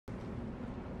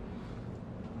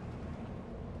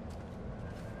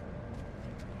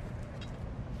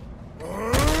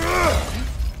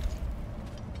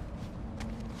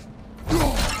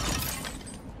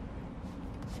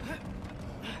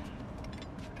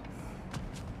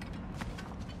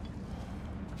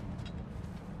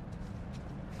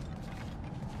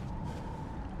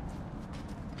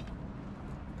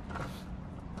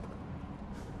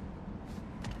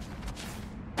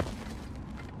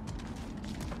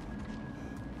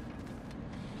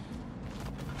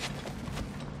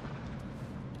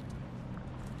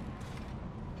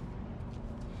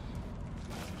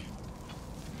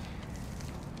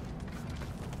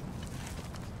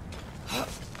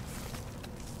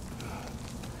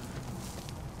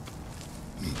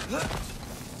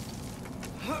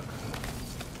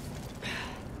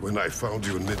When I found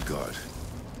you in Midgard,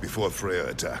 before Freya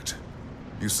attacked,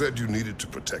 you said you needed to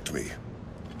protect me.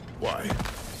 Why?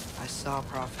 I saw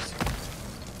prophecy.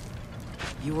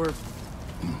 You were...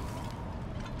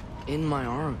 in my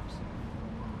arms.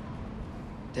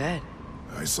 Dead.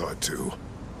 I saw it too.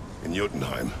 In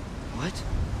Jotunheim. What?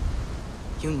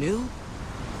 You knew?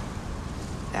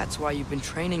 That's why you've been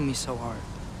training me so hard.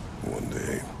 One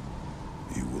day,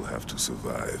 you will have to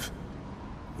survive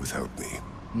without me.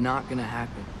 Not gonna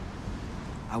happen.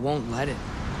 I won't let it.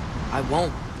 I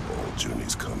won't. All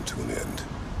journeys come to an end.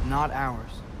 Not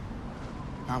ours.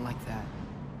 Not like that.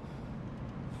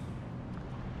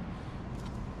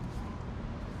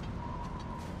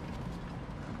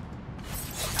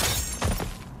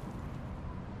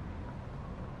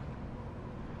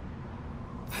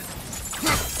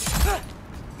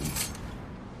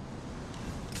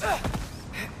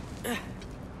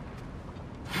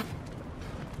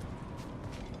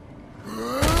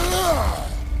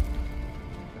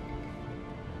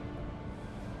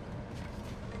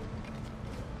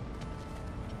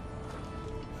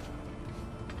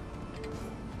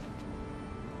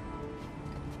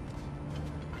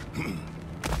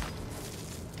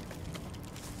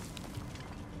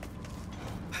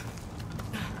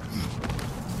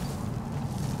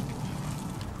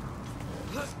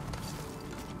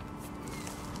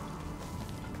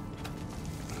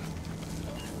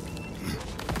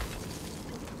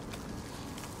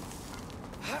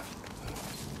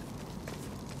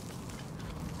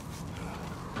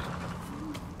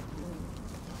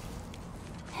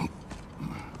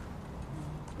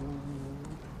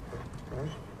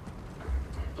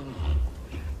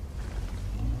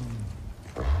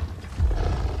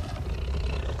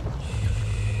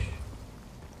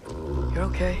 You're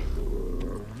okay?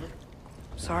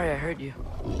 Sorry I hurt you.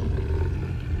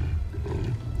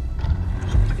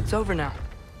 It's over now.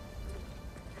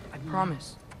 I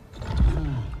promise.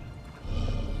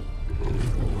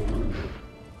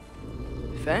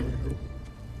 Fen?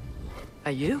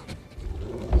 Are you?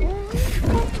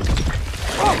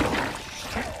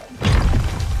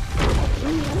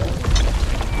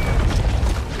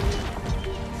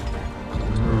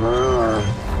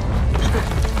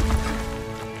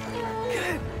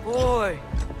 Boy.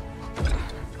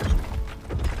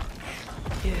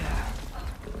 Yeah.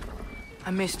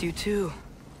 I missed you too.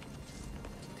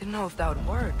 Didn't know if that would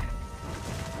work.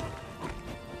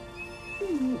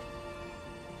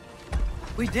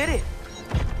 We did it!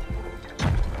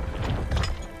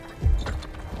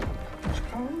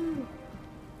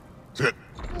 Sit.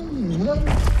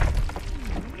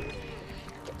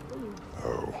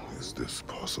 How is this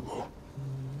possible?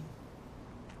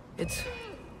 It's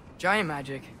giant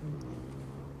magic.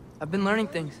 I've been learning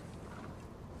things.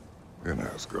 In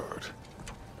Asgard.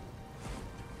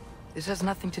 This has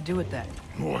nothing to do with that.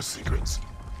 More secrets.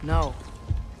 No.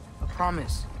 A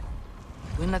promise.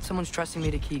 One that someone's trusting me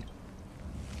to keep.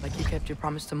 Like you kept your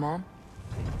promise to Mom?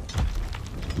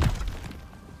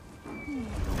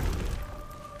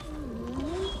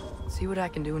 See what I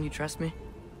can do when you trust me?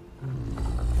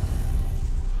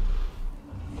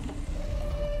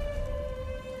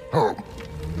 Oh.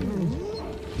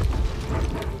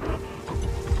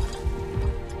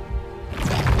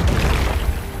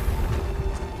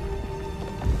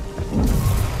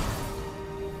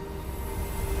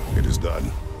 It is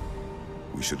done.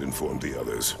 We should inform the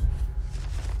others.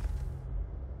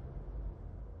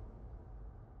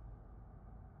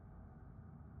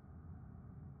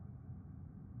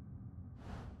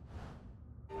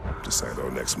 Decide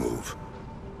our next move.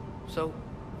 So,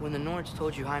 when the Nords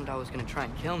told you Heimdall was gonna try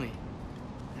and kill me,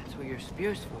 that's what your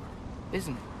spear's for,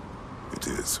 isn't it? It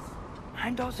is.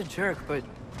 Heimdall's a jerk, but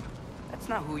that's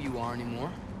not who you are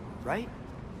anymore, right?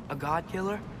 A god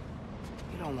killer?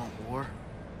 You don't want war.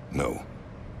 No.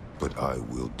 But I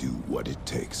will do what it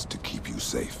takes to keep you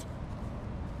safe.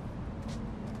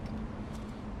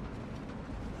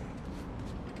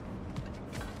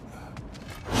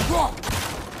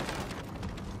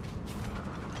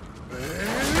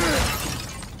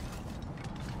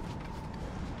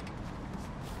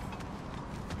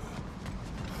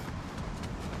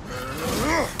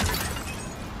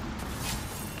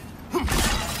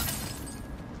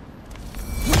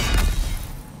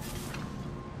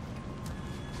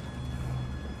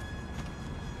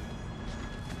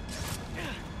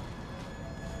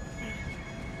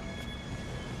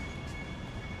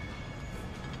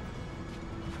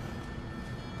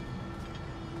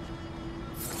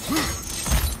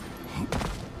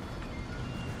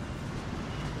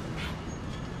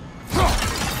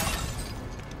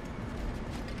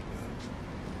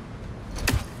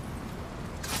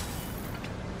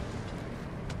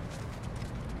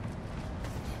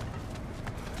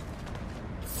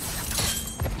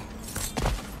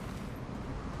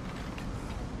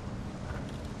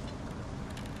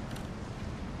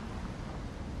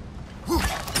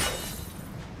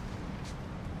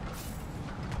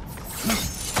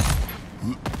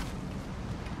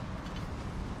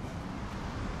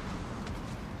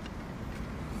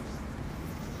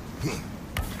 A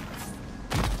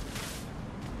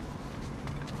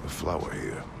flower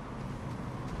here.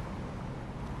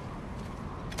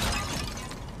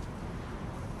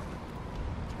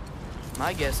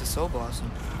 My guess is soul blossom.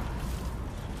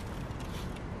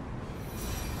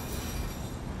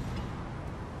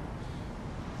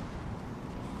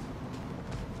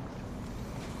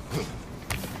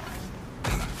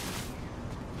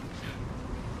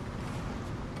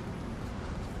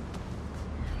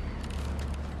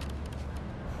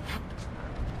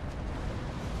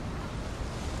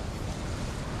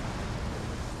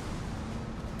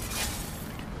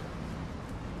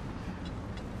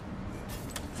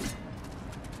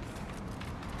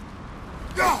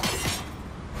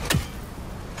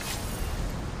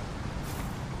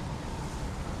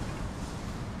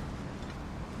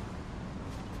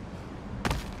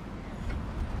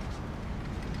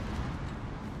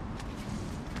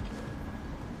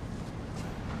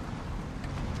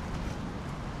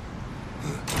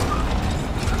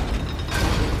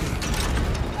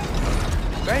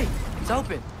 Great, it's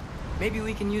open. Maybe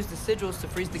we can use the sigils to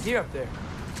freeze the gear up there.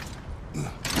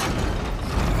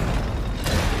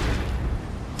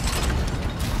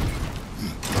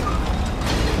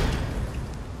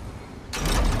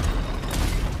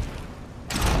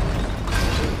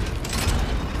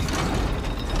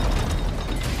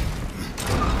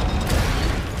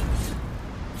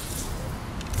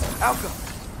 Alka!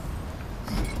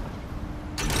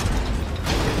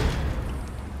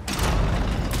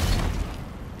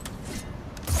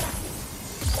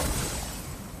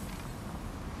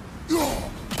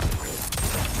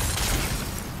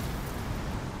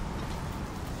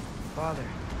 Father,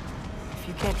 if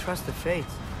you can't trust the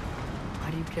fates, why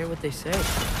do you care what they say?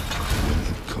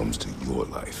 When it comes to your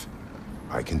life,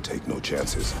 I can take no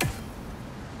chances.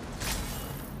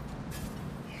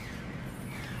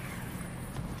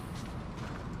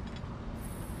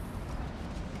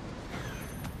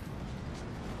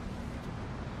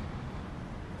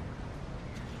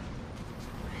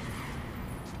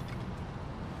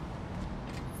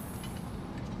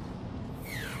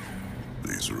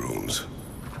 These runes.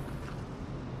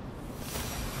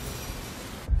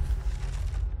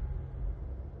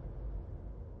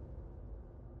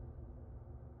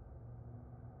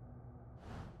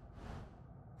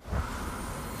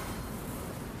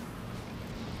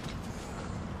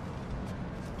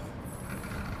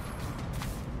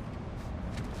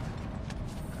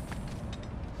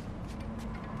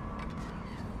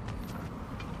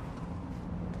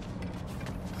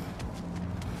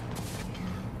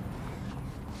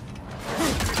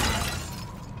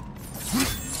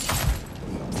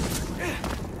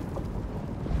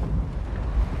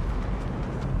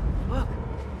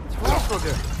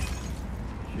 Hraesvelgr.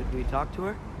 Should we talk to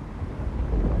her?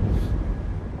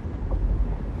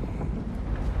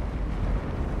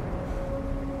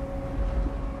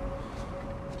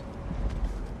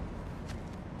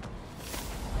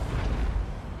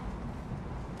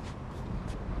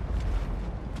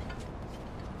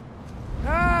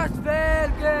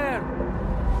 Hraesvelgr!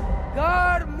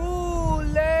 Garmu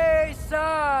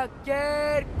leisa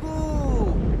kerku!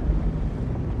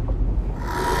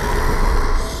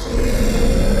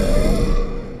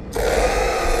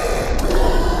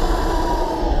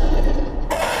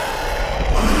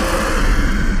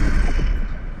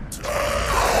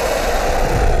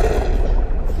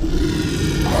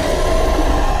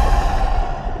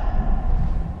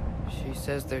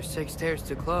 Says there's 6 stairs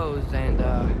to close and,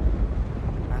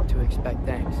 not to expect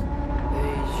thanks.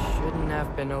 They shouldn't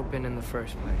have been open in the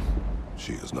first place.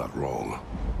 She is not wrong.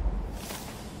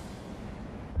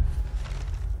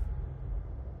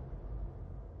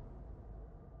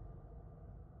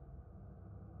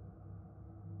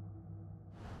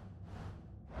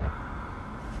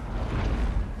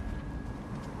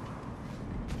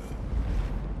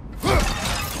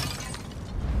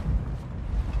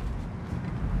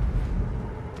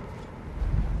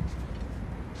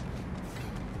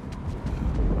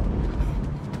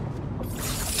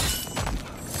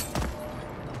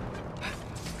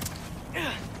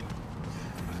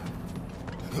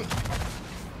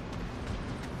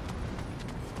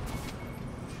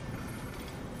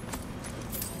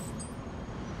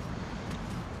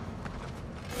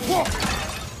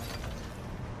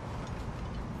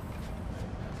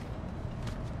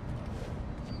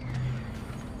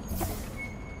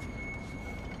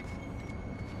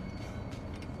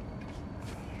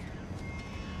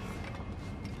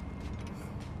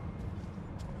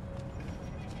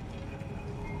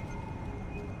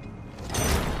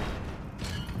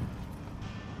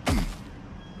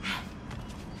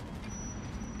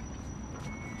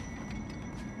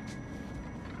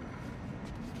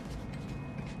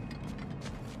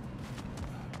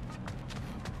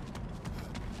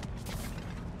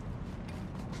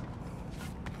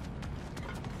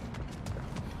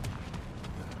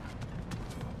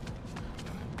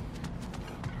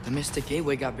 The Mystic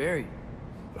Gateway got buried.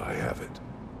 I have it.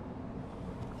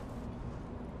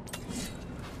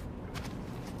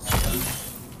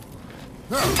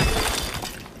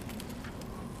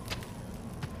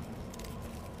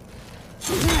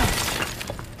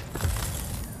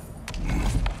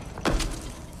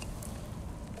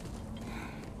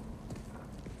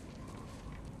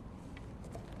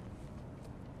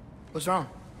 What's wrong?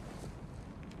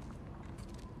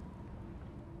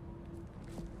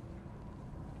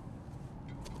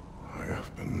 I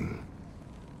have been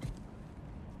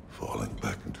falling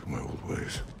back into my old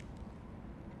ways.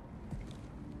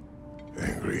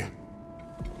 Angry.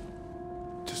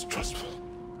 Distrustful.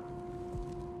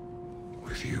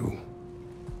 With you.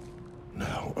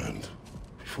 Now and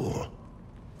before.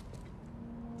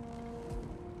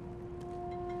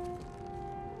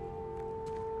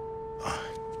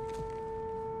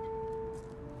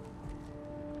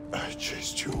 I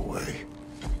chased you away.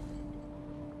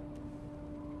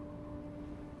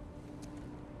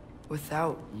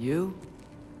 Without you,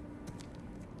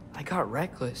 I got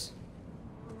reckless.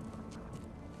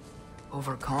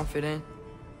 Overconfident.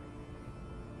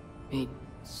 Made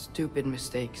stupid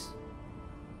mistakes.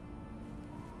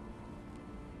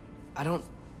 I don't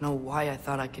know why I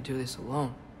thought I could do this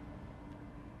alone.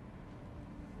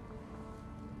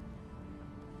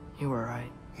 You were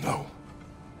right. No.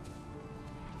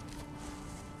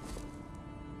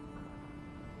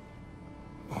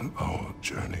 On our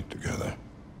journey together,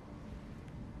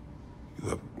 you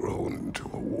have grown into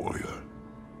a warrior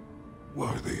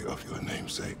worthy of your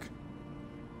namesake.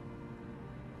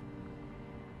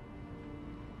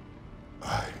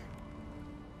 I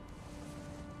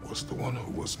was the one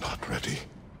who was not ready.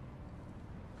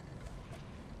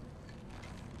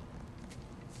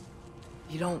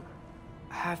 You don't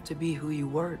have to be who you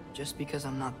were just because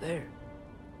I'm not there.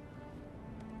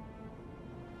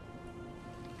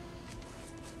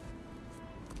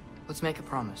 Let's make a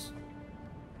promise.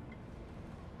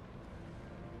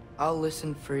 I'll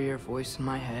listen for your voice in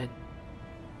my head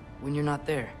when you're not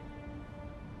there,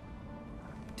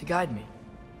 to guide me.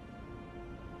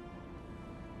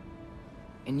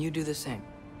 And you do the same.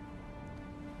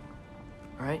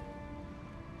 All right?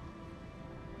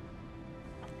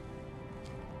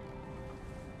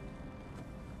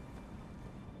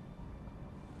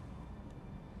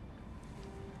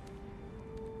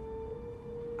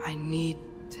 I need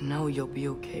to know you'll be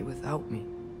okay without me.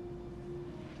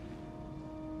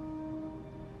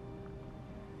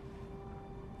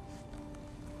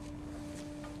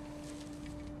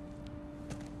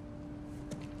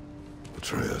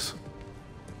 Atreus.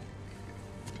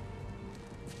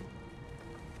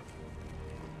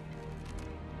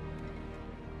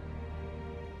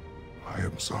 I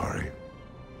am sorry.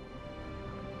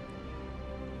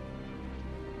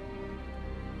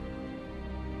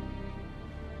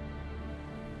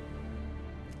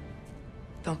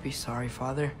 Don't be sorry,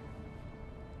 Father.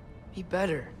 Be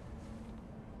better.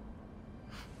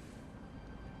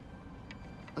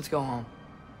 Let's go home.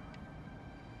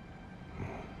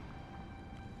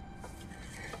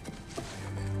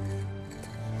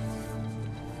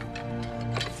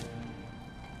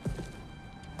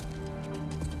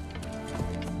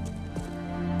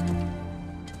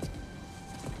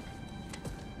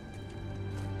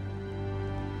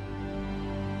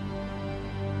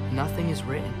 Nothing is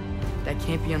written that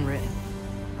can't be unwritten.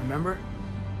 Remember?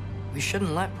 We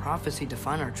shouldn't let prophecy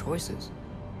define our choices.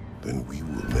 Then we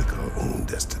will make our own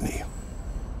destiny.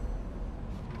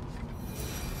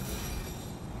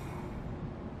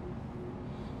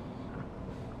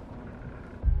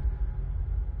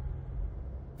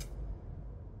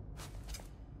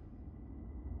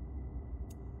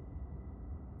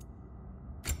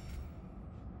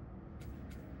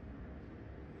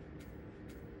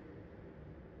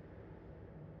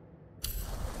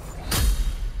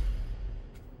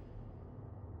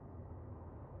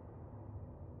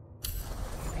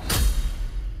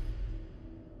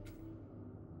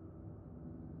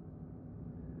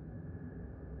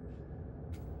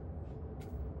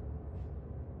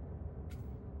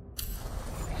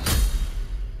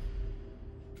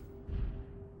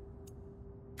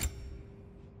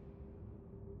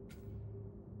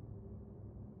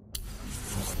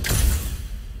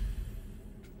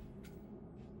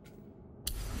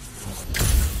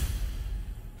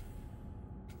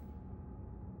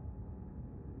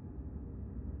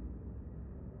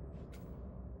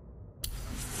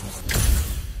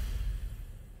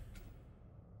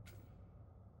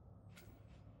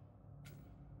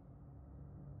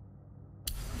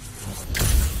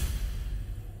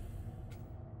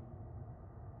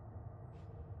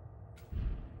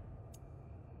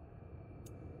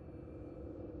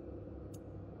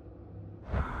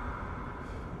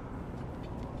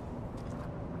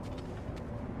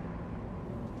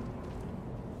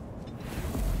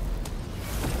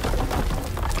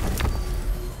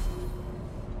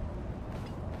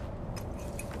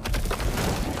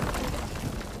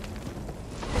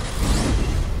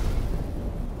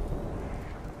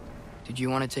 Did you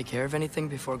want to take care of anything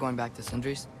before going back to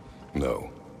Sindri's?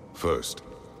 No. First,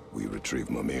 we retrieve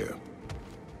Mimir.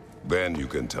 Then you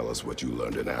can tell us what you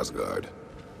learned in Asgard.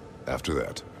 After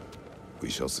that, we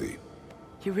shall see.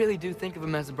 You really do think of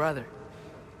him as a brother.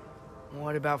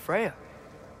 What about Freya?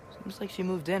 Seems like she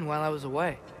moved in while I was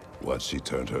away. Once she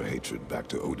turned her hatred back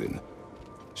to Odin,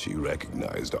 she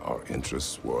recognized our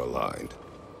interests were aligned.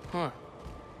 Huh.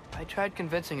 I tried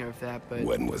convincing her of that, but...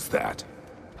 When was that?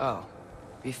 Oh.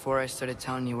 Before I started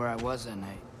telling you where I was that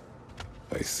night.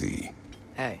 I see.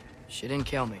 Hey, she didn't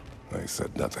kill me. I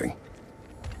said nothing.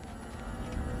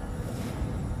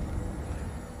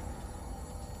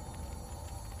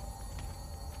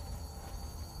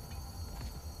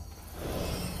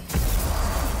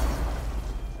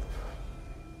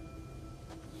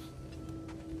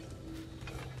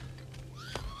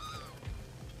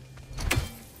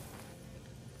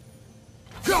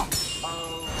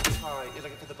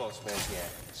 Man, yeah.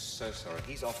 So sorry.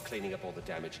 He's off cleaning up all the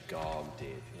damage Garm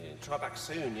did. Yeah. Try back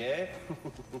soon, yeah?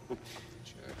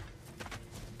 Sure.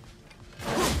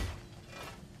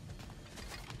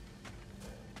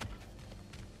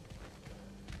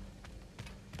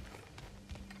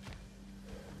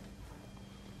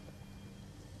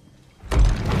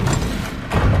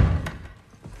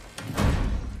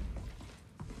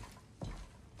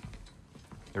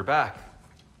 You're back.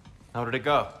 How did it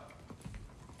go?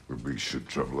 The beast should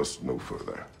trouble us no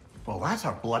further. Well, that's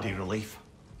a bloody relief.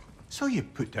 So you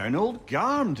put down old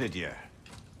Garm, did you?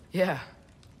 Yeah.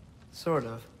 Sort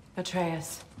of.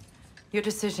 Atreus, your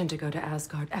decision to go to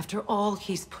Asgard after all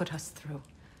he's put us through.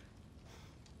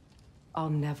 I'll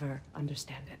never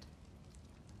understand it.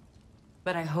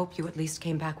 But I hope you at least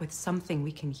came back with something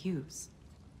we can use.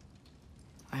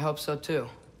 I hope so too.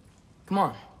 Come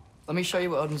on, let me show you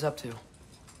what Odin's up to.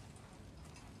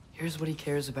 Here's what he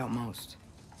cares about most.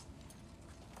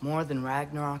 More than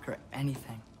Ragnarok or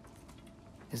anything,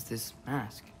 is this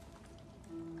mask.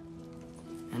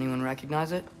 Anyone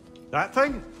recognize it? That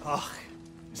thing? Ugh,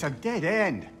 it's a dead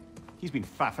end. He's been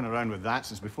faffing around with that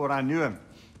since before I knew him.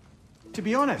 To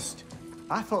be honest,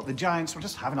 I thought the Giants were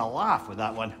just having a laugh with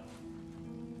that one.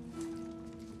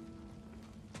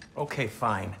 Okay,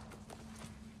 fine.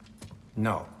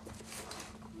 No.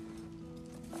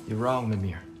 You're wrong,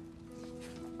 Mimir.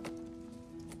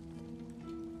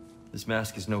 This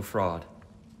mask is no fraud.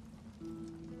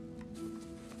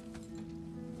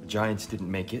 The Giants didn't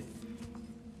make it,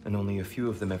 and only a few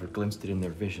of them ever glimpsed it in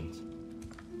their visions.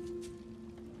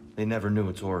 They never knew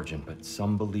its origin, but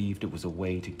some believed it was a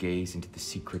way to gaze into the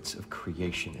secrets of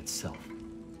creation itself.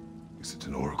 Is it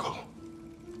an oracle?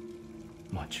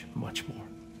 Much, much more.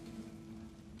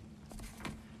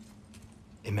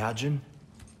 Imagine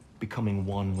becoming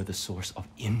one with a source of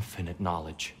infinite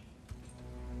knowledge.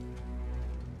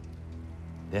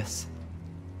 This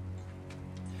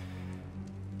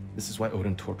is why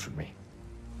Odin tortured me.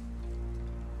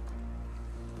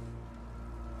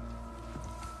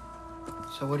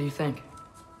 So what do you think?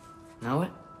 Know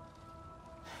it?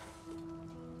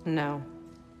 No.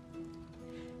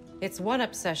 It's one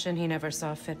obsession he never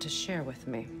saw fit to share with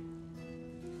me.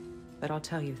 But I'll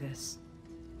tell you this.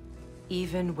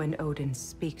 Even when Odin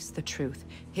speaks the truth,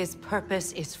 his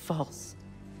purpose is false.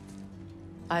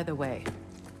 Either way,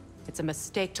 it's a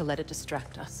mistake to let it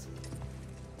distract us.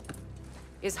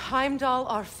 Is Heimdall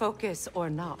our focus or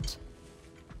not?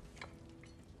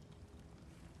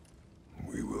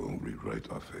 We will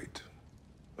rewrite our fate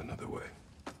another way.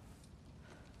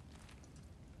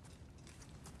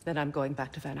 Then I'm going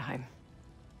back to Vanaheim.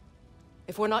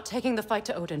 If we're not taking the fight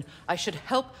to Odin, I should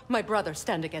help my brother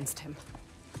stand against him.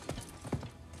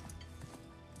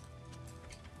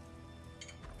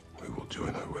 We will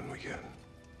join her when we can.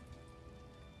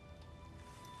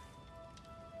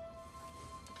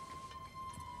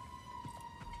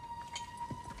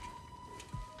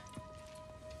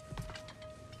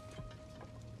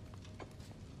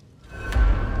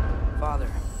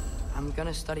 Father, I'm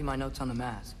gonna study my notes on the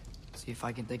mask, see if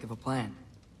I can think of a plan.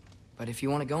 But if you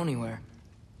want to go anywhere,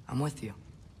 I'm with you.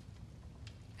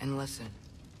 And listen,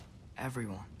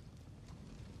 everyone.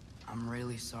 I'm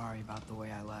really sorry about the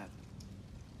way I left.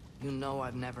 You know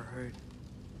I've never hurt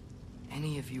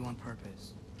any of you on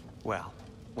purpose. Well,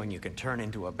 when you can turn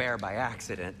into a bear by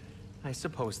accident, I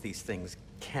suppose these things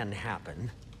can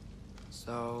happen.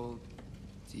 So,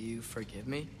 do you forgive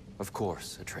me? Of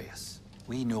course, Atreus.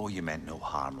 We know you meant no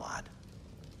harm, lad.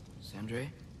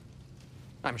 Sindri?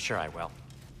 I'm sure I will.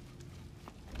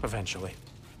 Eventually.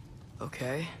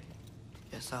 Okay.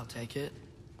 Guess I'll take it.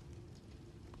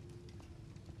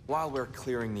 While we're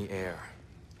clearing the air,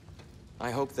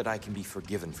 I hope that I can be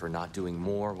forgiven for not doing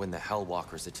more when the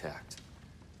Hellwalkers attacked.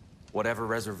 Whatever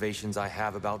reservations I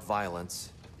have about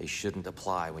violence, they shouldn't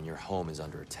apply when your home is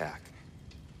under attack.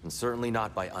 And certainly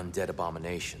not by undead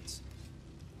abominations.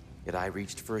 Yet I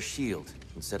reached for a shield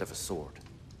instead of a sword.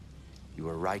 You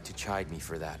were right to chide me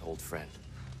for that, old friend.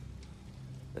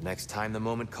 The next time the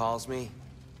moment calls me,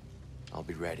 I'll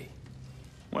be ready.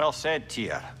 Well said,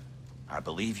 Tia. I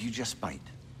believe you just might.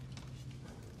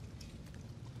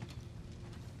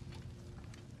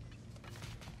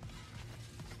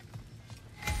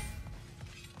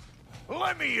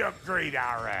 Let me upgrade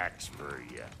our axe for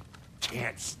you.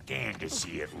 Can't stand to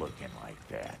see it looking like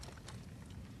that.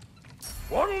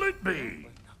 What'll it be?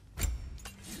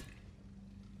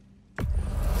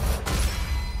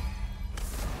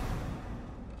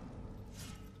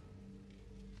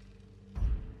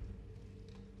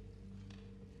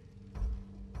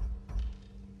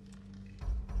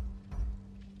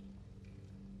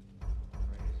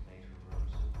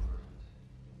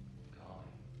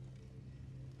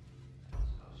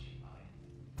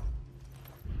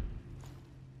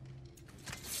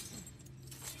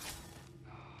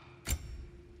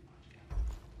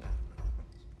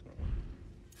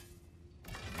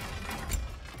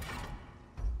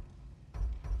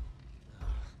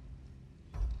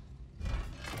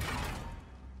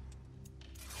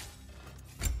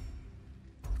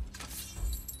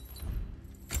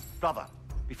 Brother,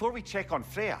 before we check on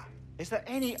Freya, is there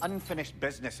any unfinished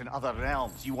business in other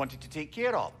realms you wanted to take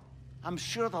care of? I'm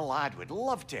sure the lad would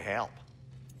love to help.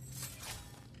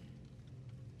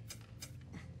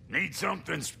 Need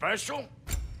something special?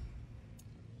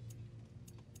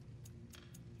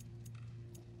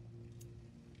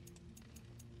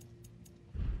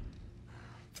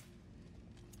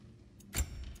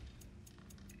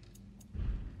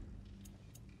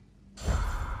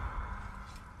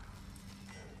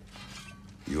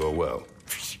 You are well.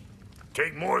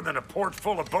 Take more than a port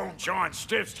full of bone-chawing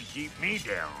stiffs to keep me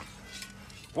down.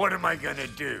 What am I gonna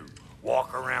do?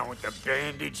 Walk around with a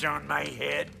bandage on my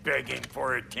head, begging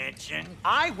for attention?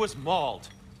 I was mauled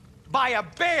by a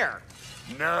bear!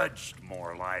 Nudged,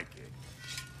 more like it.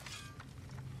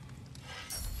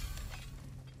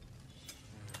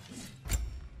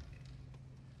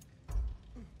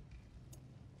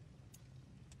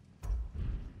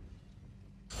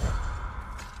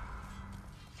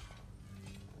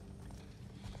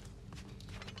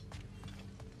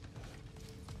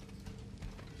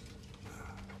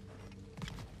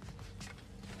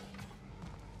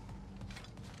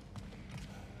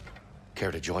 Care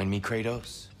to join me,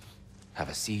 Kratos? Have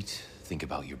a seat, think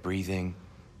about your breathing,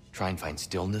 try and find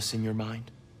stillness in your mind?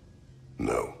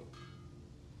 No.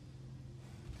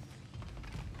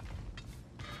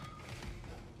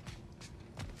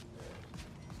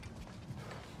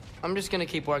 I'm just gonna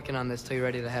keep working on this till you're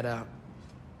ready to head out.